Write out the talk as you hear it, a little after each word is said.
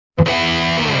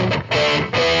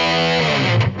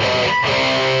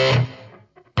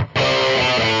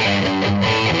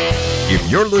If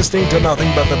you're listening to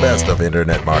nothing but the best of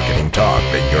internet marketing talk,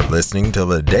 then you're listening to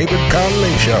The David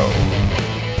Conley Show.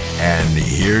 And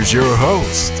here's your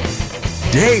host,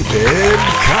 David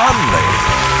Conley.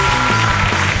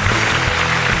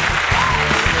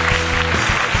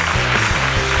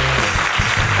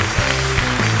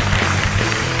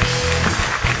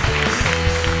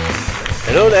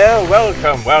 Hello there,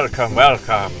 welcome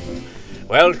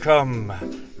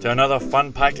to another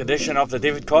fun-packed edition of the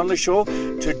David Conley Show.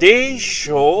 Today's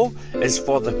show is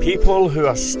for the people who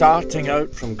are starting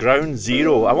out from ground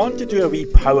zero. I want to do a wee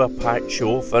power-packed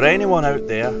show for anyone out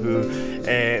there who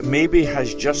maybe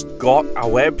has just got a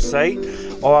website,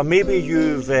 or maybe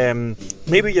you're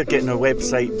getting a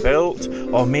website built,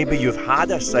 or maybe you've had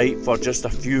a site for just a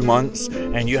few months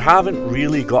and you haven't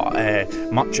really got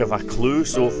much of a clue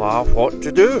so far what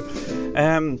to do.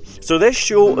 So this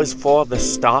show is for the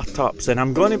startups, and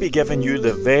I'm going to be giving you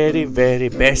the very, very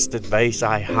best advice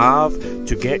I have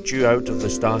to get you out of the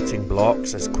starting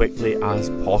blocks as quickly as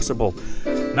possible.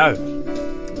 Now,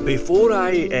 before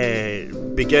I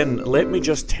begin, let me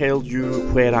just tell you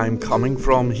where I'm coming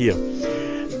from here.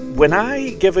 When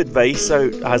I give advice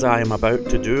out, as I am about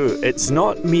to do, it's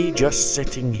not me just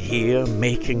sitting here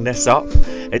making this up.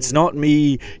 It's not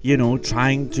me,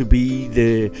 trying to be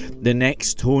the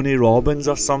next Tony Robbins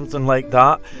or something like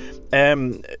that.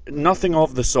 Nothing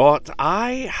of the sort.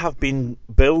 I have been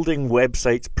building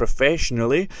websites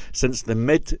professionally since the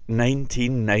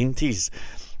mid-1990s.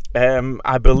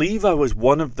 I believe I was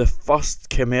one of the first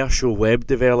commercial web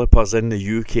developers in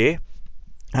the UK.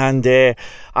 And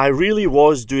I really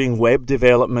was doing web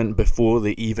development before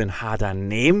they even had a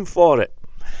name for it.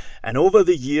 And over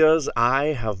the years,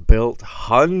 I have built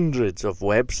hundreds of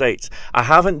websites. I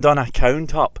haven't done a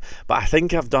count up, but I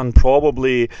think I've done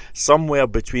probably somewhere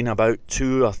between about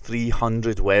 200 or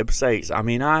 300 websites. I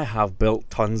mean, I have built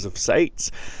tons of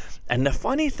sites. And the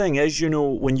funny thing is,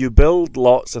 when you build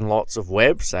lots and lots of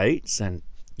websites, and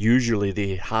usually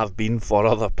they have been for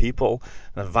other people,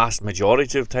 the vast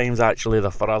majority of times actually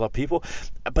they're for other people.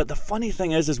 But the funny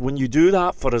thing is when you do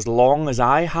that for as long as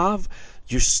I have,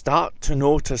 you start to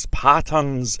notice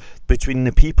patterns between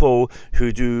the people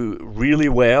who do really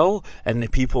well and the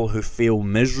people who fail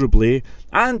miserably,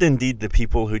 and indeed the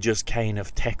people who just kind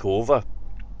of tick over.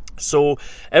 So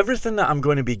everything that I'm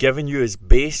going to be giving you is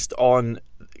based on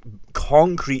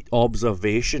concrete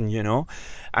observation,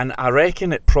 and I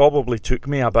reckon it probably took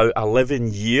me about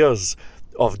 11 years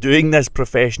of doing this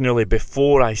professionally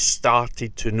before I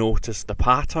started to notice the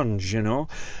patterns,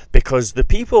 because the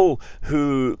people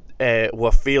who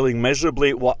were failing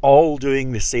miserably were all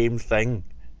doing the same thing,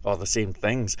 or the same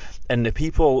things, and the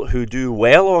people who do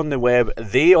well on the web,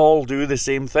 they all do the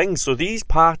same thing. So these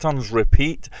patterns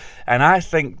repeat, and I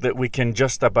think that we can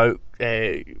just about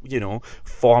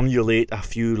formulate a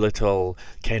few little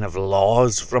kind of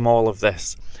laws from all of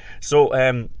this. So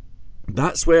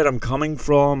that's where I'm coming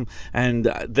from,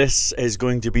 and this is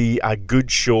going to be a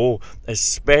good show,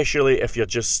 especially if you're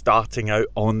just starting out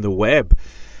on the web.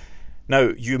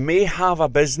 Now, you may have a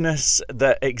business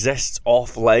that exists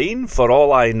offline. For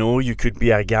all I know, you could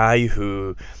be a guy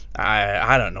who,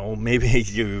 I don't know, maybe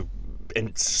you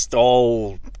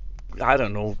install,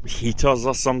 heaters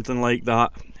or something like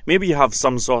that. Maybe you have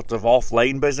some sort of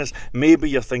offline business. Maybe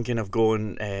you're thinking of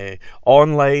going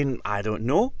online. I don't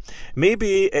know.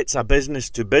 Maybe it's a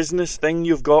business-to-business thing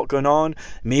you've got going on.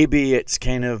 Maybe it's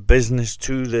kind of business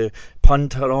to the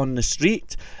punter on the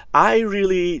street. I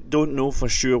really don't know for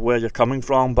sure where you're coming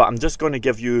from, but I'm just going to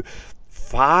give you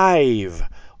 5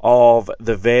 of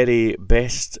the very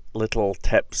best little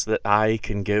tips that I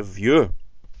can give you.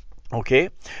 Okay,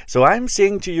 so I'm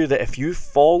saying to you that if you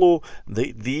follow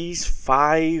these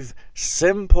 5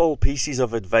 simple pieces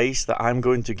of advice that I'm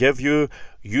going to give you,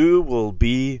 you will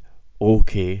be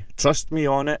okay. Trust me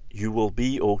on it, you will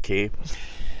be okay.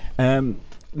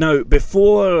 Now,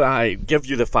 before I give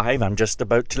you the 5, I'm just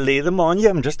about to lay them on you.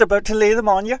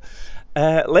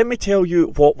 Let me tell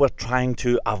you what we're trying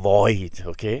to avoid,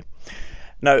 okay?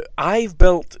 Now, I've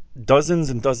built dozens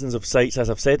and dozens of sites, as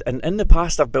I've said, and in the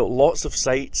past I've built lots of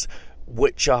sites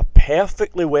which are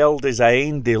perfectly well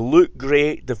designed. They look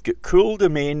great, they've got cool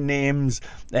domain names,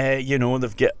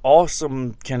 they've got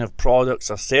awesome kind of products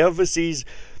or services,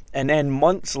 and then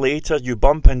months later you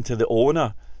bump into the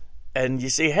owner and you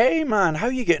say, "Hey man, how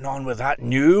are you getting on with that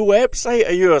new website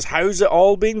of yours? How's it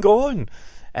all been going?"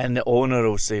 And the owner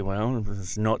will say, "Well,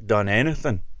 it's not done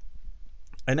anything."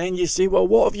 And then you say, "Well,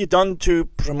 what have you done to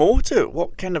promote it?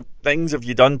 What kind of things have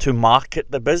you done to market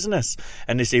the business?"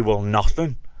 And they say, "Well,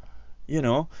 nothing."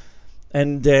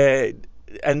 And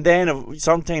then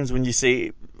sometimes when you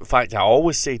say, in fact, I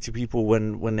always say to people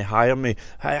when they hire me,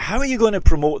 how are you going to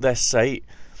promote this site?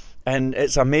 And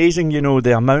it's amazing,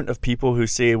 the amount of people who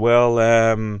say, well,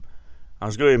 I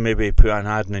was going to maybe put an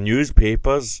ad in the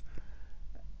newspapers,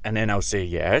 and then I'll say,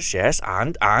 yes,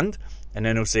 and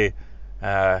then I'll say,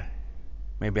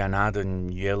 maybe an ad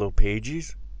in Yellow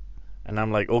Pages. And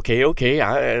I'm like, okay,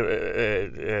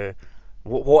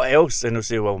 what else? And they'll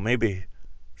say, well, maybe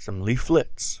some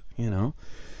leaflets.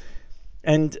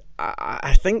 And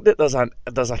I think that there's a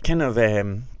kind of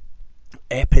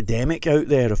epidemic out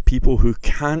there of people who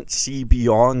can't see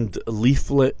beyond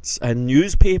leaflets and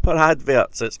newspaper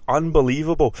adverts. It's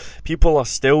unbelievable. People are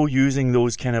still using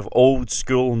those kind of old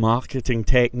school marketing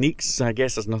techniques. I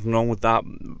guess there's nothing wrong with that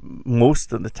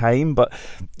most of the time, but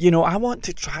I want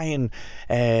to try and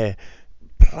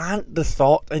plant the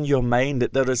thought in your mind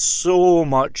that there is so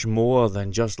much more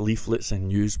than just leaflets and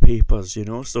newspapers,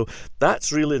 So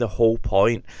that's really the whole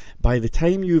point. By the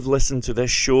time you've listened to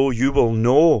this show, you will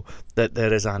know that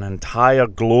there is an entire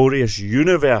glorious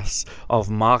universe of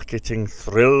marketing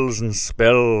thrills and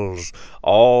spills,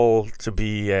 all to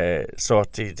be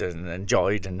sorted and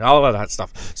enjoyed and all of that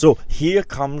stuff. So here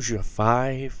comes your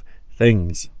 5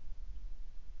 things.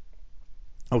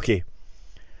 Okay.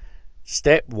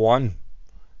 Step 1.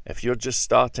 If you're just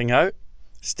starting out,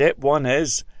 step 1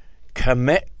 is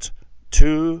commit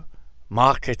to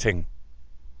marketing.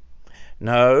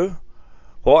 Now,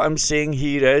 what I'm saying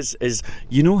here is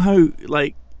how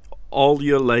like all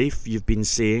your life you've been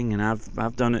saying, and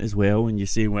I've done it as well, and you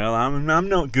say, well, I'm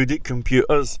not good at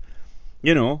computers.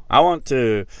 I want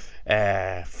to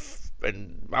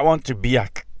be a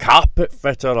carpet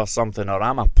fitter or something, or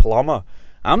I'm a plumber.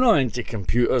 I'm not into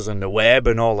computers and the web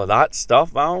and all of that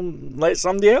stuff. I'll let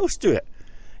somebody else do it.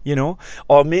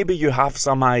 Or maybe you have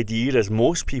some idea, as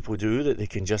most people do, that they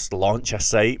can just launch a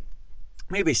site,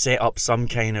 maybe set up some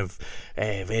kind of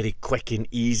very quick and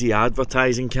easy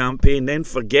advertising campaign, then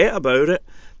forget about it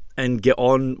and get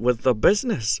on with their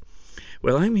business.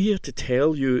 Well, I'm here to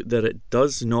tell you that it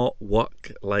does not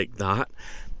work like that.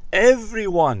 Every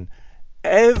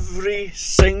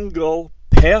single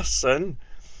person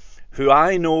who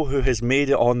I know who has made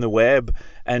it on the web,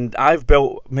 and I've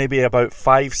built maybe about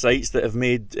 5 sites that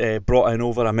have brought in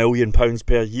over £1 million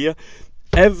per year.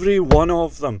 Every one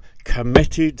of them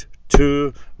committed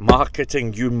to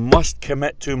marketing. You must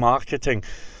commit to marketing.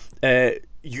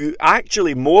 You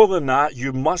actually, more than that,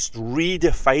 you must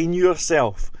redefine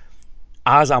yourself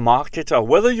as a marketer,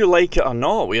 whether you like it or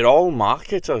not. We're all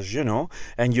marketers,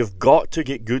 and you've got to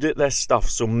get good at this stuff.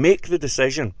 So make the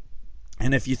decision.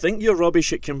 And if you think you're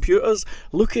rubbish at computers,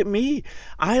 look at me.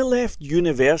 I left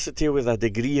university with a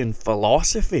degree in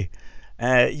philosophy.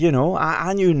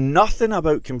 I knew nothing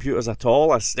about computers at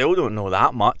all. I still don't know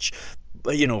that much.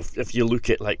 But, if you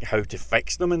look at like how to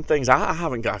fix them and things, I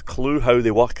haven't got a clue how they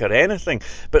work or anything.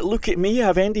 But look at me,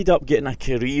 I've ended up getting a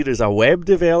career as a web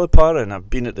developer, and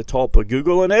I've been at the top of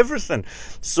Google and everything.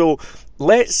 So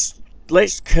let's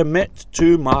commit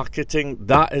to marketing.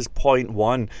 That is point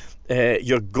 1.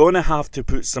 You're going to have to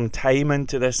put some time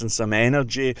into this and some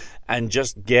energy and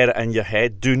just get it in your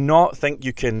head. Do not think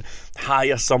you can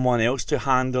hire someone else to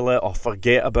handle it or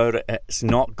forget about it. It's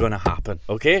not going to happen.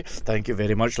 Okay? Thank you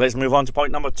very much. Let's move on to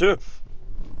point number 2.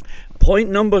 Point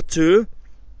number 2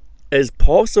 is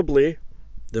possibly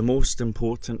the most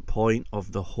important point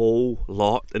of the whole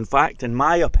lot. In fact, in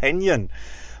my opinion,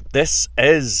 this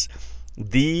is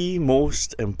the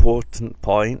most important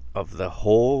point of the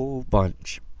whole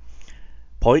bunch.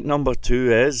 Point number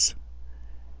 2 is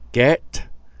get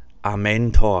a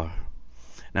mentor.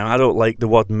 Now, I don't like the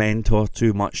word mentor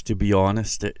too much, to be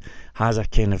honest. It has a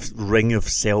kind of ring of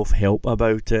self-help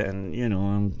about it, and,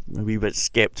 I'm a wee bit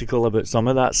sceptical about some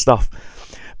of that stuff.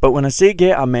 But when I say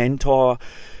get a mentor,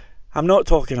 I'm not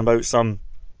talking about some,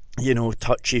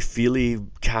 touchy-feely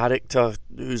character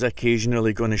who's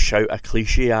occasionally going to shout a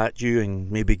cliche at you and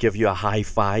maybe give you a high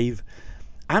five.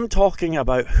 I'm talking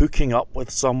about hooking up with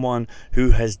someone who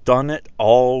has done it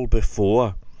all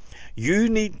before. You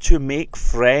need to make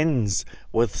friends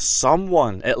with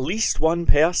someone, at least one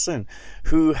person,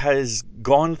 who has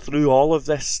gone through all of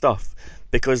this stuff.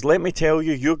 Because let me tell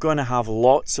you, you're going to have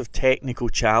lots of technical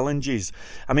challenges.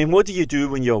 I mean, what do you do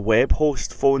when your web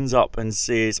host phones up and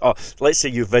says, let's say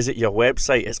you visit your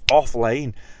website, it's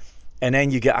offline, and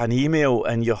then you get an email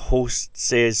and your host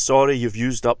says, sorry, you've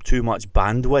used up too much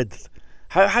bandwidth.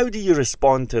 How do you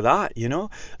respond to that?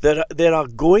 There are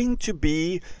going to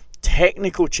be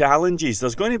technical challenges.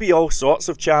 There's going to be all sorts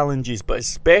of challenges, but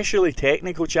especially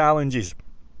technical challenges.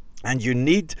 And you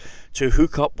need to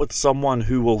hook up with someone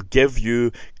who will give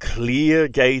you clear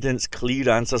guidance, clear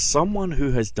answers, someone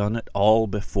who has done it all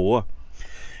before.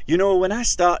 You know, when I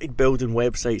started building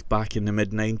websites back in the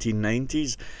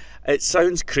mid-1990s, it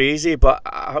sounds crazy, but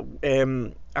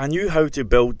I knew how to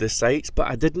build the sites, but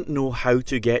I didn't know how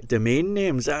to get domain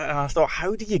names. And I thought,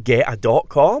 how do you get a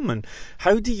 .com and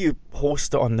how do you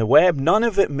host it on the web? None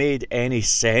of it made any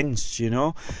sense, you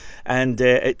know. And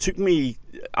it took me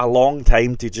a long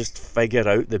time to just figure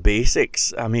out the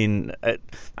basics. I mean,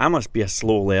 I must be a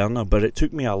slow learner, but it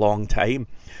took me a long time.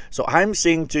 So I'm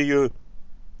saying to you,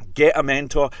 get a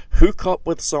mentor, hook up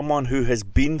with someone who has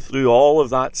been through all of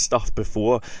that stuff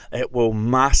before. It will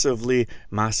massively,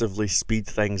 massively speed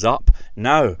things up.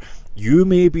 Now, you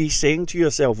may be saying to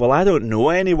yourself, well, I don't know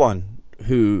anyone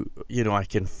who, you know, I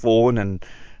can phone and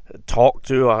talk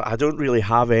to. I don't really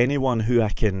have anyone who I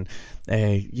can,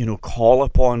 call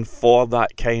upon for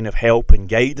that kind of help and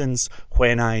guidance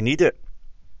when I need it.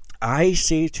 I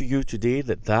say to you today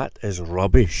that is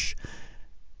rubbish,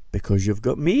 because you've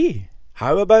got me.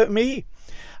 How about me?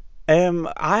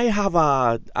 I have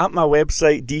at my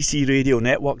website,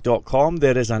 dcradionetwork.com,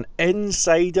 there is an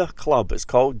insider club. It's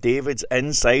called David's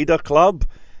Insider Club.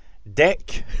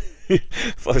 DIC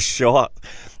for short.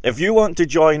 If you want to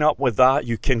join up with that,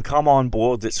 you can come on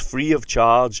board. It's free of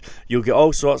charge. You'll get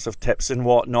all sorts of tips and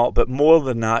whatnot, but more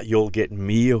than that, you'll get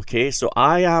me, okay? So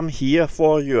I am here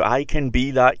for you. I can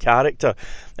be that character.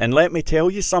 And let me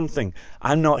tell you something.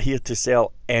 I'm not here to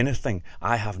sell anything.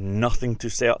 I have nothing to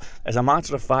sell. As a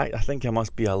matter of fact, I think I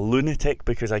must be a lunatic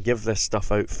because I give this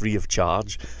stuff out free of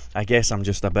charge. I guess I'm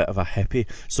just a bit of a hippie.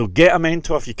 So get a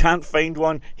mentor. If you can't find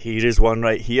one, here is one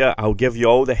right here. I'll give you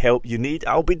all the help you need.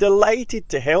 I'll be delighted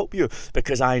to help you,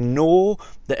 because I know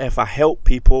that if I help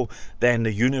people, then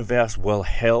the universe will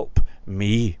help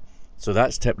me. So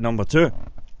that's tip number 2.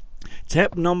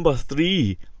 Tip number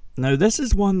 3. Now, this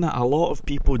is one that a lot of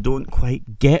people don't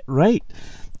quite get right.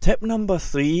 Tip number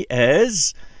 3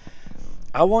 is,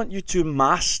 I want you to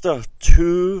master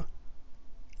 2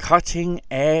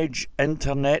 cutting-edge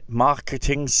internet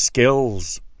marketing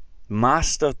skills.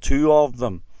 Master 2 of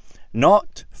them.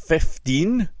 Not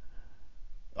 15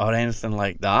 or anything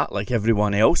like that, like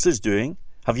everyone else is doing.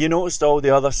 Have you noticed all the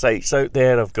other sites out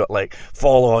there have got like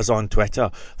follow us on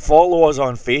Twitter, follow us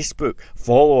on Facebook,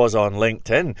 follow us on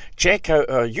LinkedIn, check out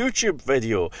our YouTube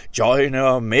video, join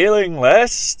our mailing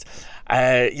list,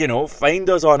 find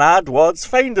us on AdWords,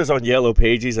 find us on Yellow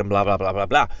Pages, and blah, blah, blah, blah,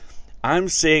 blah. I'm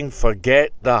saying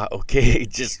forget that, okay?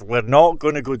 We're not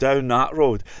going to go down that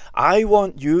road. I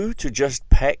want you to just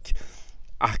pick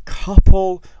a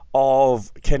couple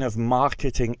of kind of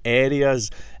marketing areas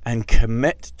and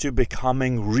commit to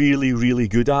becoming really, really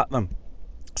good at them.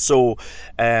 So,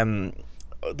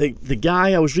 the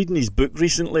guy, I was reading his book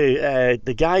recently,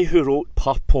 the guy who wrote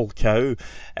Purple Cow,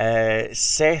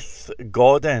 Seth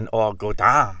Godin, or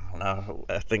Godin,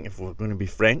 I think if we're going to be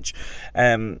French,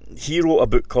 he wrote a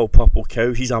book called Purple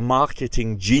Cow. He's a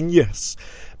marketing genius,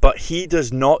 but he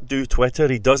does not do Twitter,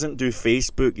 he doesn't do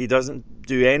Facebook, he doesn't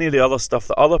do any of the other stuff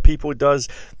that other people does.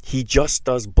 He just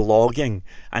does blogging,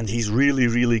 and he's really,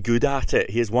 really good at it.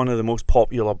 He is one of the most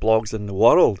popular blogs in the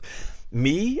world.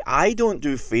 Me, I don't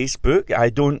do Facebook.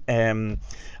 I don't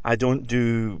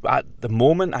do, at the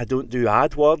moment, I don't do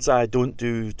AdWords. I don't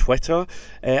do Twitter.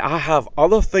 I have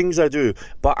other things I do,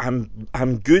 but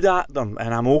I'm good at them,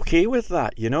 and I'm okay with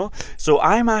that, you know. So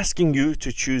I'm asking you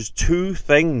to choose 2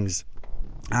 things.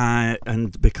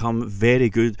 And become very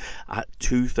good at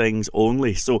 2 things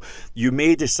only. So you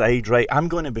may decide, right, I'm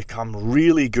going to become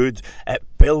really good at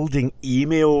building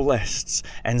email lists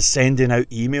and sending out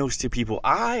emails to people.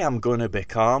 I am going to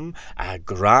become a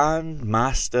grand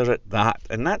master at that.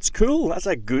 And that's cool. That's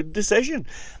a good decision.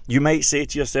 You might say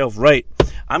to yourself, right,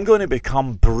 I'm going to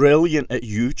become brilliant at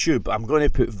YouTube. I'm going to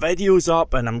put videos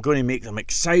up and I'm going to make them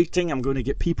exciting. I'm going to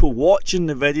get people watching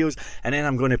the videos, and then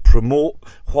I'm going to promote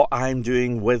what I'm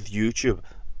doing with YouTube.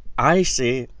 I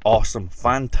say awesome,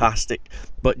 fantastic,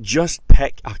 but just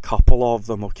pick a couple of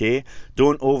them, okay?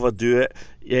 Don't overdo it.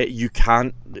 You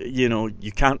can't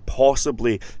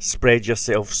possibly spread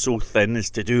yourself so thin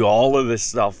as to do all of this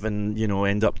stuff and,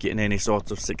 end up getting any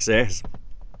sort of success.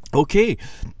 Okay,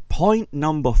 point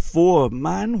number 4.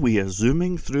 Man, we are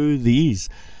zooming through these.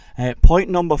 Point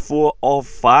number 4 of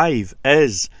 5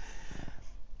 is,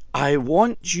 I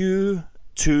want you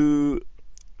to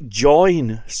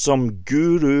join some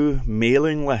guru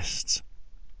mailing lists.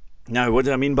 Now, what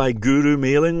do I mean by guru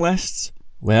mailing lists?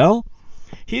 Well,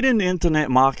 here in the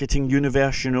Internet Marketing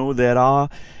Universe, there are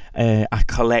a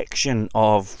collection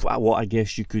of what I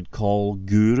guess you could call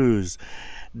gurus.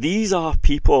 These are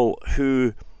people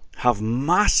who have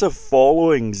massive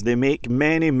followings. They make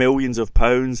many millions of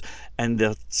pounds, and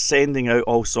they're sending out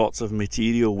all sorts of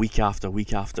material week after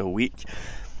week after week.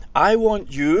 I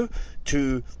want you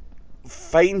to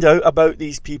find out about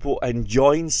these people and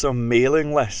join some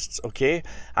mailing lists, okay?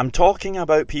 I'm talking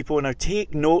about people. Now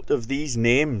take note of these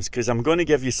names, because I'm going to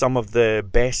give you some of the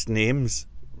best names,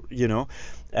 you know.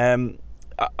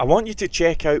 I want you to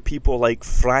check out people like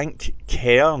Frank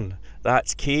Kern,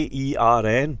 that's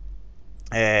Kern,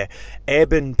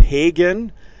 Eben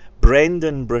Pagan,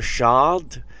 Brendan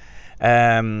Burchard,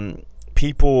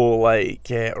 people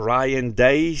like Ryan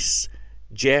Dice,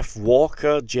 Jeff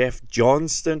Walker, Jeff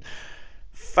Johnston.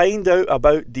 Find out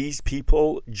about these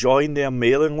people, join their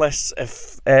mailing lists.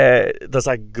 If there's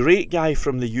a great guy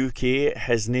from the UK,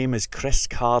 his name is Chris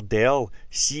Cardell,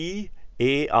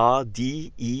 Cardell.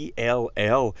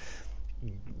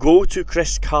 Go to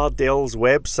Chris Cardell's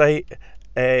website.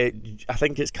 I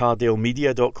think it's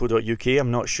cardellmedia.co.uk,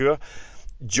 I'm not sure.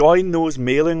 Join those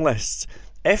mailing lists.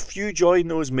 If you join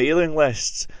those mailing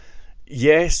lists,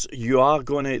 yes, they are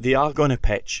gonna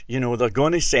pitch. You know, they're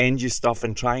gonna send you stuff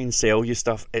and try and sell you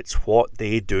stuff. It's what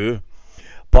they do.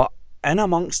 But in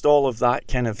amongst all of that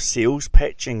kind of sales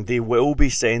pitching, they will be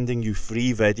sending you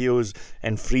free videos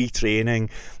and free training,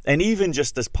 and even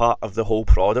just as part of the whole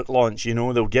product launch, you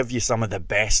know, they'll give you some of the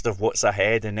best of what's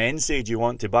ahead and then say, do you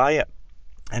want to buy it?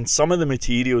 And some of the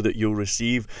material that you'll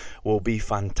receive will be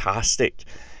fantastic.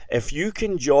 If you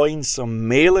can join some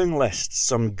mailing lists,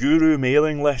 some guru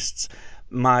mailing lists,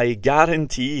 my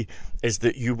guarantee is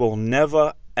that you will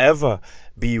never ever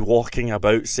be walking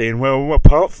about saying, well,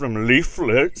 apart from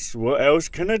leaflets, what else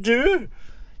can I do?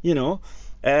 You know,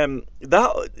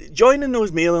 that joining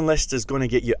those mailing lists is going to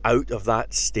get you out of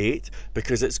that state,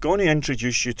 because it's going to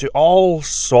introduce you to all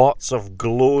sorts of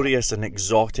glorious and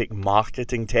exotic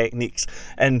marketing techniques.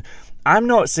 And I'm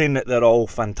not saying that they're all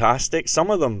fantastic.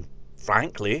 Some of them,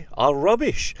 frankly, are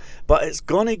rubbish. But it's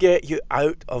going to get you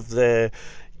out of the,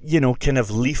 kind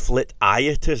of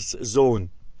leaflet-itis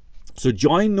zone. So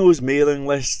join those mailing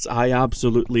lists. I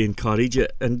absolutely encourage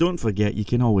it. And don't forget, you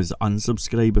can always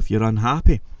unsubscribe if you're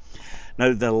unhappy.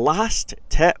 Now, the last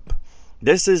tip,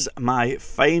 this is my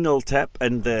final tip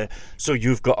in the So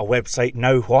You've Got a Website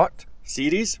Now What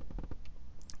series.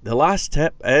 The last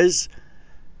tip is,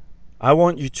 I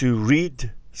want you to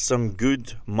read some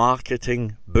good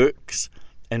marketing books.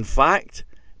 In fact,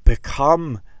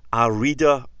 become a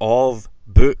reader of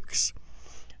books.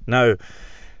 Now,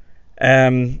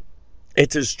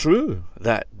 it is true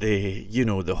that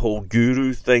the whole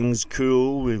guru thing's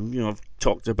cool. I've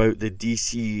talked about the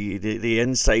DC, the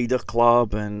Insider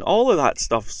Club, and all of that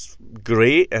stuff's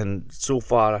great. And so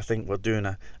far, I think we're doing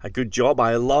a good job.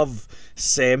 I love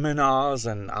seminars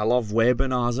and I love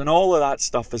webinars, and all of that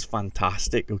stuff is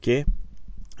fantastic, okay?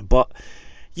 But,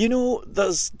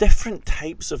 there's different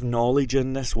types of knowledge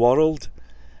in this world.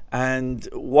 And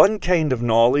one kind of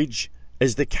knowledge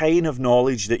is the kind of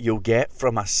knowledge that you'll get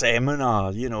from a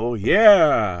seminar, But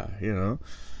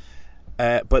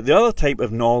the other type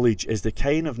of knowledge is the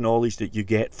kind of knowledge that you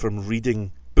get from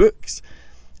reading books.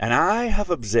 And I have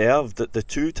observed that the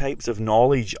two types of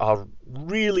knowledge are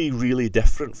really, really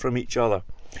different from each other.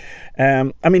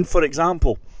 For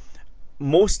example,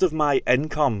 most of my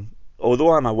income,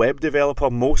 although I'm a web developer,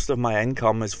 most of my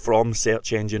income is from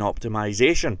search engine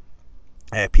optimization.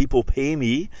 People pay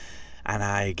me and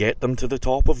I get them to the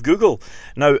top of Google.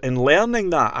 Now, in learning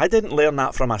that, I didn't learn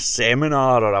that from a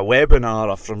seminar or a webinar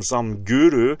or from some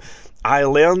guru. I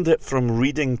learned it from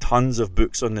reading tons of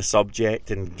books on the subject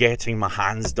and getting my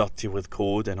hands dirty with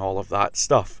code and all of that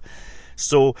stuff.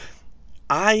 So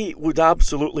I would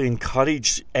absolutely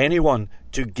encourage anyone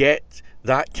to get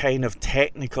that kind of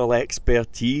technical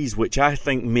expertise, which I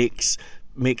think makes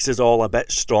us all a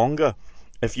bit stronger.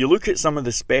 If you look at some of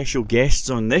the special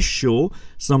guests on this show,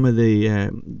 some of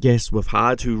the guests we've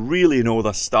had who really know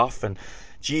their stuff, and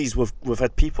geez, we've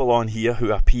had people on here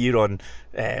who appear on,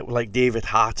 like David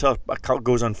Hatter,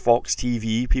 goes on Fox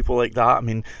TV, people like that. I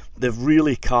mean, they've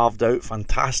really carved out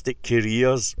fantastic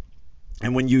careers.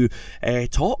 And when you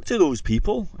talk to those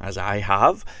people, as I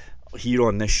have here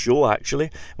on this show actually,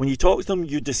 when you talk to them,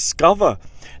 you discover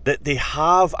that they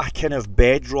have a kind of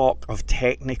bedrock of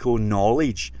technical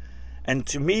knowledge. And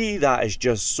to me, that is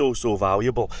just so, so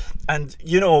valuable. And,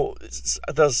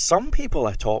 there's some people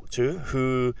I talk to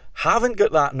who haven't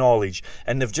got that knowledge,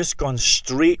 and they've just gone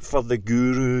straight for the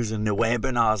gurus and the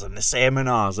webinars and the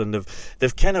seminars, and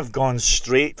they've kind of gone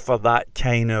straight for that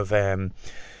kind of,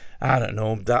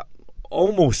 that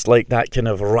almost like that kind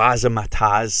of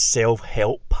razzmatazz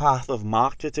self-help path of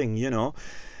marketing,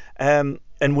 And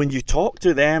when you talk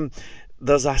to them,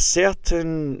 there's a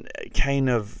certain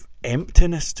kind of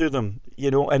emptiness to them,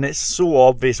 and it's so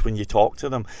obvious when you talk to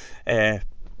them.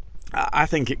 I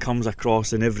think it comes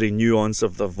across in every nuance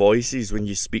of their voices when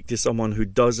you speak to someone who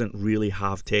doesn't really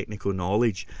have technical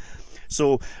knowledge.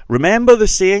 So remember the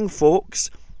saying, folks,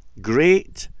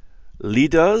 great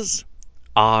leaders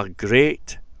are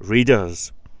great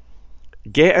readers.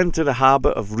 Get into the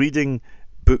habit of reading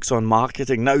books on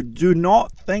marketing. Now, do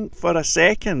not think for a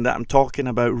second that I'm talking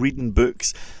about reading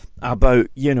books about,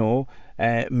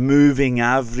 moving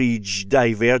average,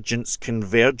 divergence,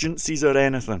 convergences or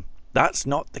anything. That's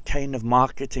not the kind of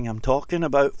marketing I'm talking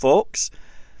about, folks.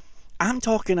 I'm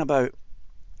talking about,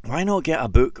 why not get a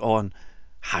book on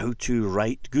how to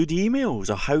write good emails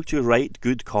or how to write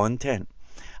good content?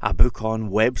 A book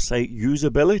on website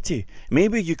usability.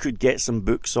 Maybe you could get some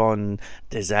books on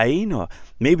design, or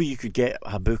maybe you could get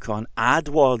a book on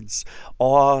AdWords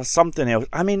or something else.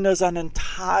 I mean, there's an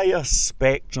entire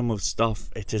spectrum of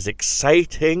stuff. It is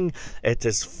exciting. It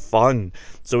is fun.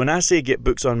 So when I say get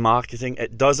books on marketing,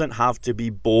 it doesn't have to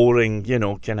be boring,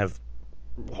 kind of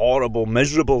horrible,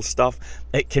 miserable stuff.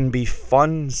 It can be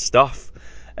fun stuff.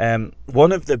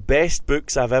 One of the best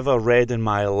books I've ever read in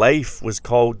my life was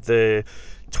called The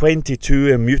 22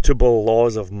 Immutable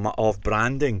Laws of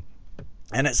Branding.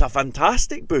 And it's a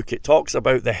fantastic book. It talks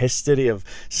about the history of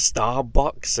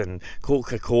Starbucks and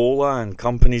Coca-Cola and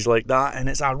companies like that. And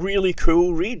it's a really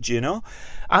cool read,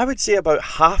 I would say about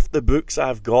half the books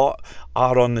I've got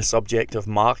are on the subject of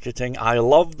marketing. I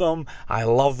love them. I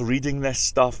love reading this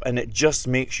stuff, and it just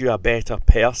makes you a better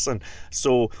person.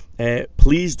 So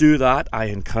please do that. I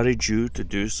encourage you to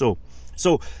do so.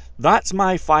 So that's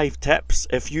my 5 tips.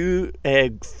 If you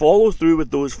follow through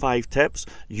with those 5 tips,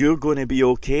 you're going to be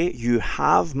okay. You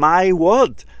have my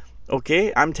word.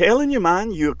 Okay? I'm telling you,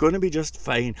 man, you're going to be just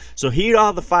fine. So here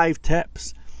are the 5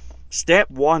 tips. Step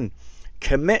 1,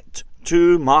 commit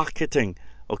to marketing.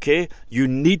 Okay? You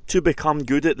need to become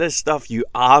good at this stuff. You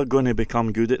are going to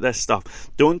become good at this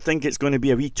stuff. Don't think it's going to be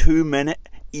a wee 2-minute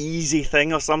easy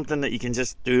thing or something that you can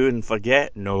just do and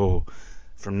forget. No.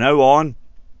 From now on,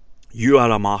 you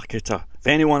are a marketer. If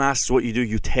anyone asks what you do,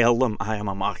 you tell them, I am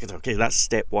a marketer. Okay, that's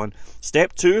step 1.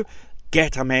 Step 2,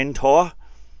 get a mentor.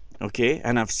 Okay,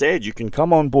 and I've said you can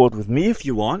come on board with me if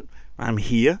you want. I'm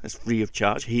here. It's free of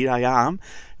charge. Here I am.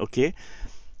 Okay.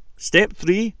 Step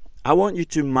 3, I want you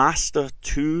to master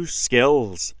 2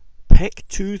 skills. Pick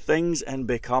 2 things and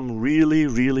become really,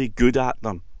 really good at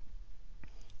them.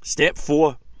 Step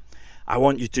 4, I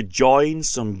want you to join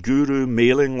some guru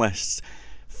mailing lists.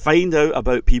 Find out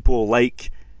about people like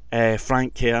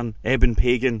Frank Kern, Eben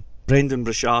Pagan, Brendan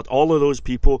Burchard, all of those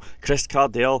people, Chris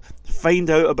Cardell. Find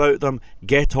out about them,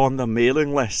 get on the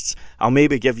mailing lists. I'll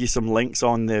maybe give you some links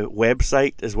on the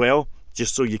website as well,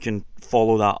 just so you can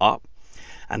follow that up.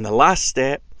 And the last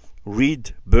step,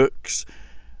 read books.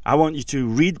 I want you to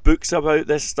read books about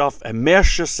this stuff,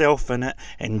 immerse yourself in it,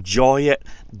 enjoy it,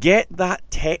 get that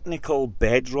technical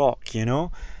bedrock,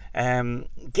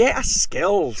 get a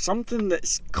skill, something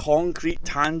that's concrete,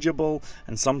 tangible,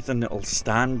 and something that will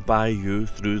stand by you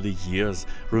through the years.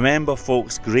 Remember,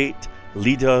 folks, great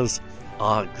leaders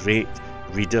are great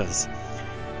readers.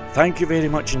 Thank you very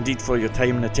much indeed for your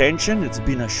time and attention. It's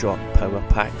been a short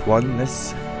power-packed one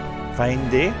this fine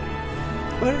day,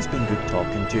 but it's been good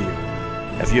talking to you.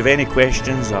 If you have any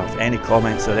questions or any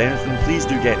comments or anything, please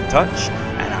do get in touch,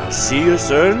 and I'll see you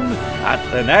soon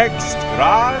at the next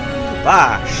Grand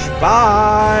Bash.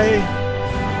 Bye!